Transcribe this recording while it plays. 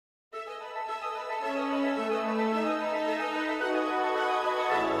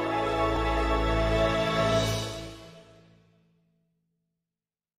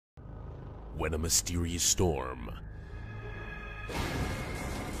when a mysterious storm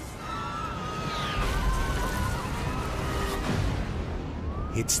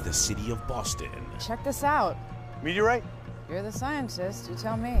hits the city of Boston. Check this out. Meteorite? You're the scientist, you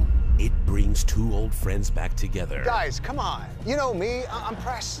tell me. It brings two old friends back together. Guys, come on. You know me, I'm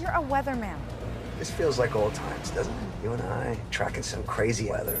Press. You're a weatherman. This feels like old times, doesn't it? You and I tracking some crazy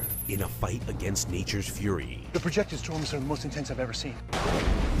weather. In a fight against nature's fury. The projected storms are the most intense I've ever seen.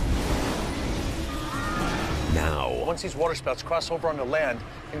 Now, Once these waterspouts cross over onto land,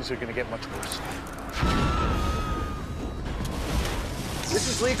 things are gonna get much worse. This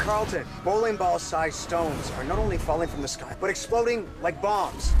is Lee Carlton. Bowling ball-sized stones are not only falling from the sky, but exploding like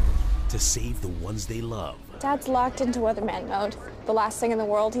bombs. to save the ones they love. Dad's locked into weatherman mode. The last thing in the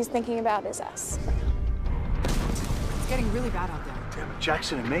world he's thinking about is us. It's getting really bad out there. Damn it,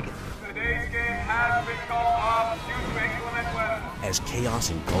 Jackson and Megan. Today's game has been called off due to inclement weather. As chaos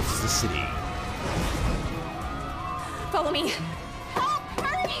engulfs the city, Follow me. Help!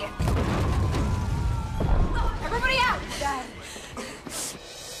 Hurry! Everybody out! Dad.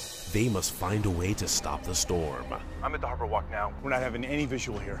 they must find a way to stop the storm. I'm at the Harbor Walk now. We're not having any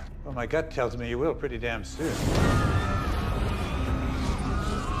visual here. Well, my gut tells me you will pretty damn soon.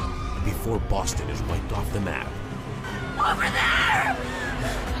 Before Boston is wiped off the map, Over there!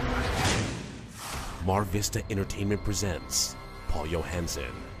 Mar Vista Entertainment presents Paul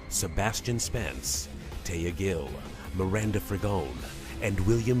Johansson, Sebastian Spence, Taya Gill, Miranda Fragone, and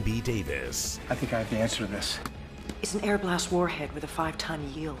William B. Davis. I think I have the answer to this. It's an air blast warhead with a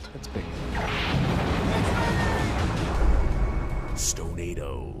 5-ton yield. That's big.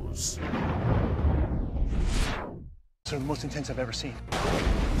 Stonados. These are the most intense I've ever seen.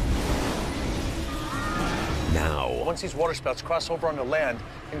 Now, Once these waterspouts cross over onto land,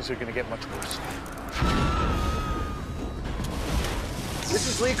 things are gonna get much worse. This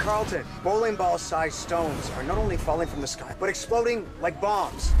is Lee Carlton. Bowling ball-sized stones are not only falling from the sky, but exploding like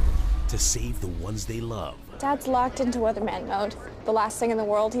bombs. to save the ones they love. Dad's locked into weatherman mode. The last thing in the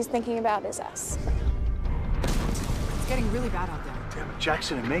world he's thinking about is us. It's getting really bad out there. Damn it,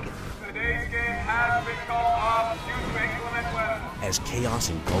 Jackson and Megan. Today's game has been called off due to inclement weather. As chaos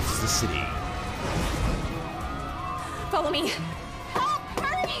engulfs the city, Follow me. Help!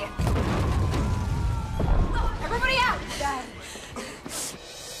 Hurry! Everybody out! Dad.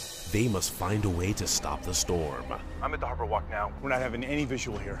 they must find a way to stop the storm. I'm at the Harbor Walk now. We're not having any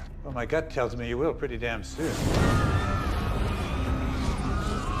visual here. Well, my gut tells me you will pretty damn soon.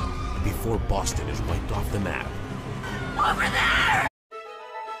 Before Boston is wiped off the map, Over there!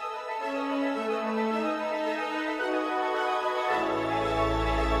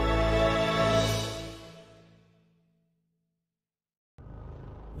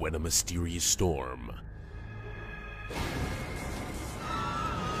 when a mysterious storm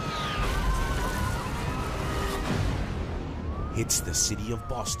hits the city of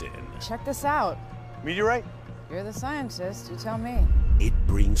Boston, Check this out. Meteorite? You're the scientist, you tell me. it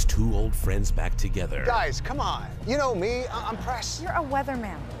brings two old friends back together. Guys, come on. You know me, I'm Press. You're a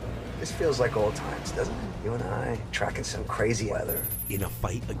weatherman. This feels like old times, doesn't it? You and I tracking some crazy weather. In a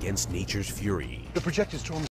fight against nature's fury. The projected storms